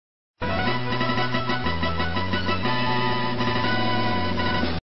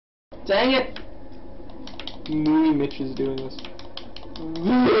Dang it! Movie Mitch is doing this.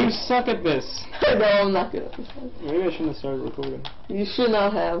 You suck at this! No, I'm not good at this one. Maybe I shouldn't have started recording. You should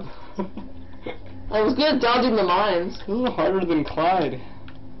not have. I was good at dodging the mines. This is a little harder than Clyde.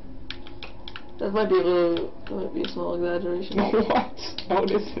 That might be a small exaggeration. What? No,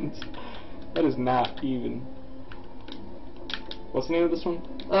 it isn't. That is not even. What's the name of this one?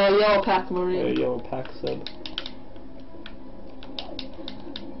 Yellow Pac-Man. Yellow Pac sub.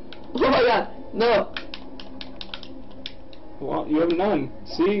 Oh my god, no! Well, you have none.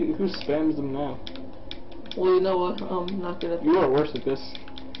 See? Who spams them now? Well, you know what? I'm not good at You are worse at this.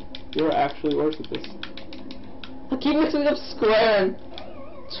 You are actually worse at this. I keep mixing up square and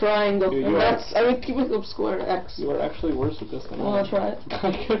triangle. Dude, And that's, I mean, keep mixing up square and X. You are actually worse at this than I am. Wanna try it?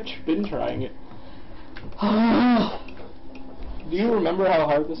 I've been trying it. Do you remember how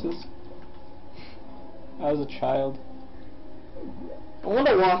hard this is? As a child. I want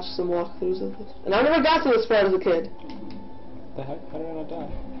to watch some walkthroughs of this. And I never got to this part as a kid. The heck? How did I not die?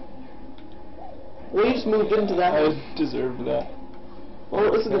 Well, you just moved into that one. I deserved that.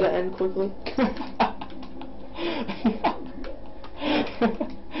 Well, this is going to end quickly.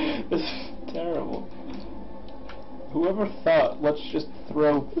 This is terrible. Whoever thought, let's just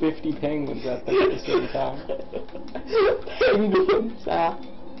throw 50 penguins at them at the same time. Penguins,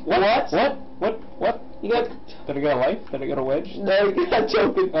 What? You got... Did I get a life? Did I get a wedge? No, you're not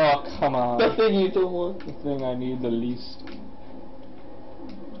joking. Oh, come on. The thing you don't want. The thing I need the least.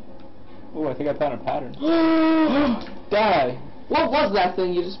 Oh, I think I found a pattern. Die! What was that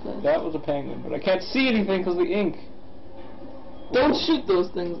thing you just found? That was a penguin, but I can't see anything because of the ink. Don't shoot those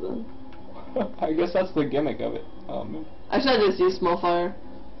things then. I guess that's the gimmick of it. Actually, I did see a small fire.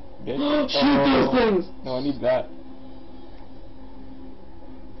 Shoot those things! No, I need that.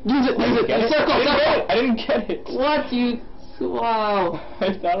 Use it, use it! Circle, circle! I didn't get it! What, you... Wow.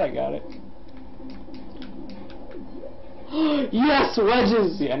 I thought I got it. Yes,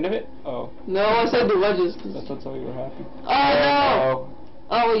 wedges! The end of it? Oh. No, I said the wedges. That's why you were happy. Oh, no!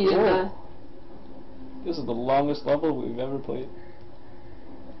 Oh, you did that. This is the longest level we've ever played.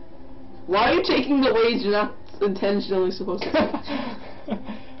 Why are you taking the ways you're not intentionally supposed to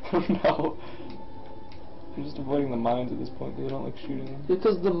take? No. I'm just avoiding the mines at this point because I don't like shooting them.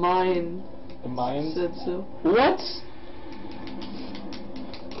 Because the mine... The mines? Said so. What?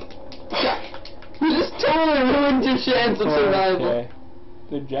 You just totally ruined your chance of survival. Okay.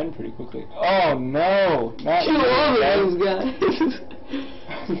 They gen pretty quickly. Oh no! Not Kill all of those guys.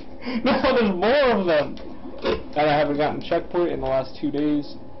 No, there's more of them! And I haven't gotten a checkpoint in the last 2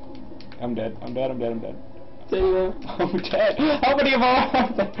 days. I'm dead. I'm dead. There you are. I'm dead. How many of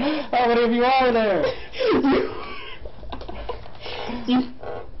are there? How many of you are there?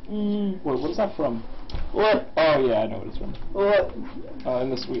 Wait, what's that from? What? Oh yeah, I know what it's from. What? In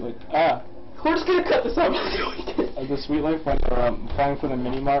the Sweet Life. Ah. We're just gonna cut this out. The Sweet Life when they're flying for the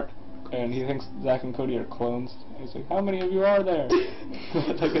mini mart, and he thinks Zach and Cody are clones. He's like, how many of you are there?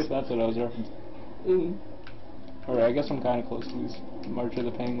 I guess that's what I was referencing. Alright, I guess I'm kind of close to these March of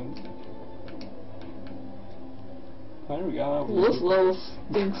the Penguins. There we go. This level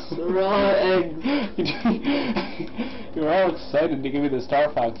stinks raw eggs. You were all excited to give me the Star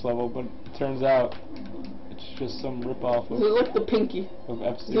Fox level, but it turns out it's just some rip-off of... This is like the Pinky. Of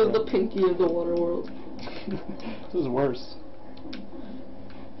This is the Pinky of the water world. This is worse.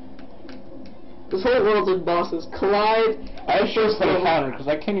 This whole world's in bosses. Collide. I sure put a counter because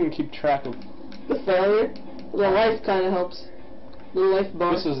I can't even keep track of the failure. The life kind of helps. The life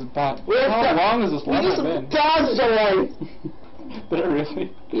bar. This is about... How long has this level been? You just dodged a life! Did it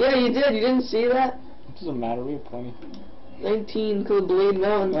really? Yeah, you did. You didn't see that? It doesn't matter. We have plenty. 19 could Blade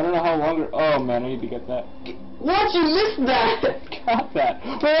Mountain. I don't know how longer... Oh, man. I need to get that. What? You missed that! Got that.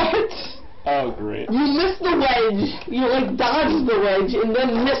 What? Oh, great. You missed the wedge. You, like, dodged the wedge and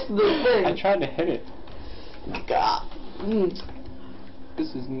then missed the thing. I tried to hit it. God.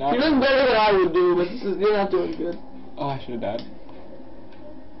 This is not... You're doing better than I would do, but you're not doing good. Oh, I should have died.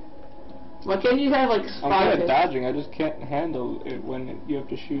 Why can't you have, like, I'm good at dodging, I just can't handle it when you have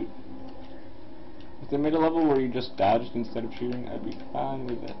to shoot. If they made a level where you just dodged instead of shooting, I'd be fine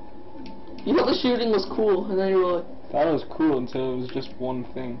with it. You thought the shooting was cool, and then you were like... Thought it was cool until it was just one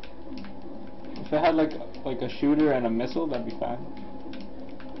thing. If it had, like a shooter and a missile, that'd be fine.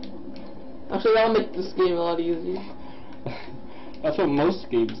 Actually, that'll make this game a lot easier. That's what most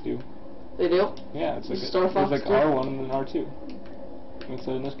games do. They do? Yeah, it's like Star Fox there's like too? R1 and then R2. And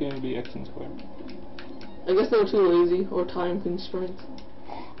so in this game it'd be X and square. I guess they were too lazy, or time constraint.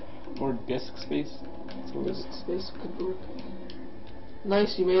 Or disk space. Disk space could work.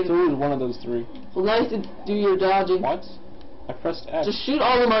 Nice, you made So it. it was one of those three. Well, nice to do your dodging. What? I pressed X. Just shoot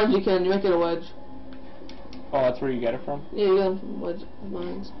all the mines you can. You make it a wedge. Oh, that's where you get it from? Yeah, you get them from wedge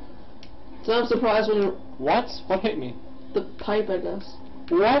mines. So I'm surprised when you... What? What hit me? The pipe, I guess.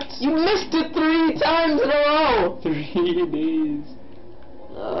 What? You missed it 3 times in a row! 3 days.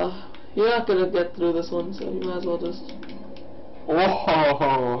 You're not gonna get through this one, so you might as well just...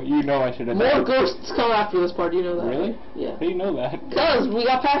 Oh, you know I should have done More it. ghosts come after this part, you know that. Really? Yeah. How do you know that? Because we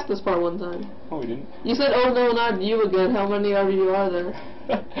got past this part one time. Oh, we didn't. You said, oh no, not you again. How many of you are there?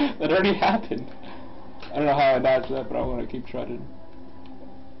 That already happened. I don't know how I dodged that, but I want to keep trotting.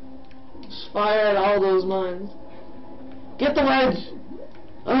 Just fire at all those mines. Get the wedge!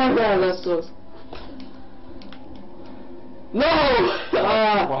 Oh my god, that's so... No!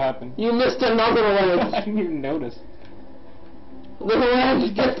 What happened? You missed another wedge. I didn't even notice. The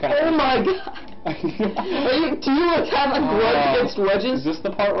wedge gets... Oh my god! Do you have a wedge against wedges? Is this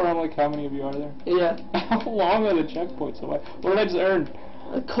the part where I'm like, how many of you are there? Yeah. How long are the checkpoints away? What did I just earn?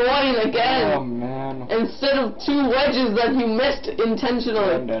 A coin again! Oh man. Instead of 2 wedges that you missed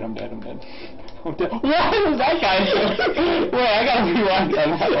intentionally. I'm dead. I'm dead. What was that guy doing? Wait, I gotta rewind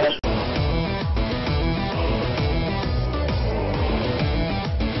on that one.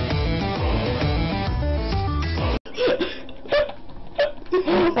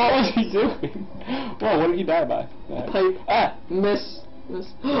 What was he doing? Whoa, what did he die by? Pipe. Ah! Miss. The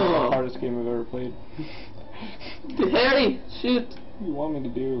hardest game I've ever played. Harry, shoot. What do you want me to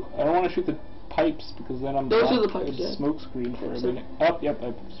do? I don't want to shoot the pipes because then I'm Don't shoot the pipes, yeah. smoke screen for a minute. Oh, yep,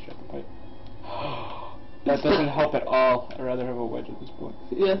 I shot the pipe. That doesn't help at all. I'd rather have a wedge at this point.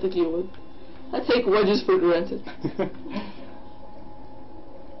 Yeah, I think you would. I take wedges for granted.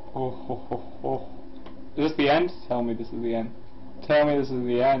 Oh. Is this the end? Tell me this is the end. Tell me this is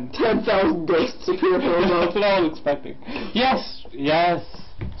the end. 10,000 ghosts appear from above. That's what I was expecting. Yes! Yes!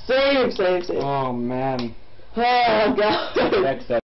 Save. Oh man. Oh god. Next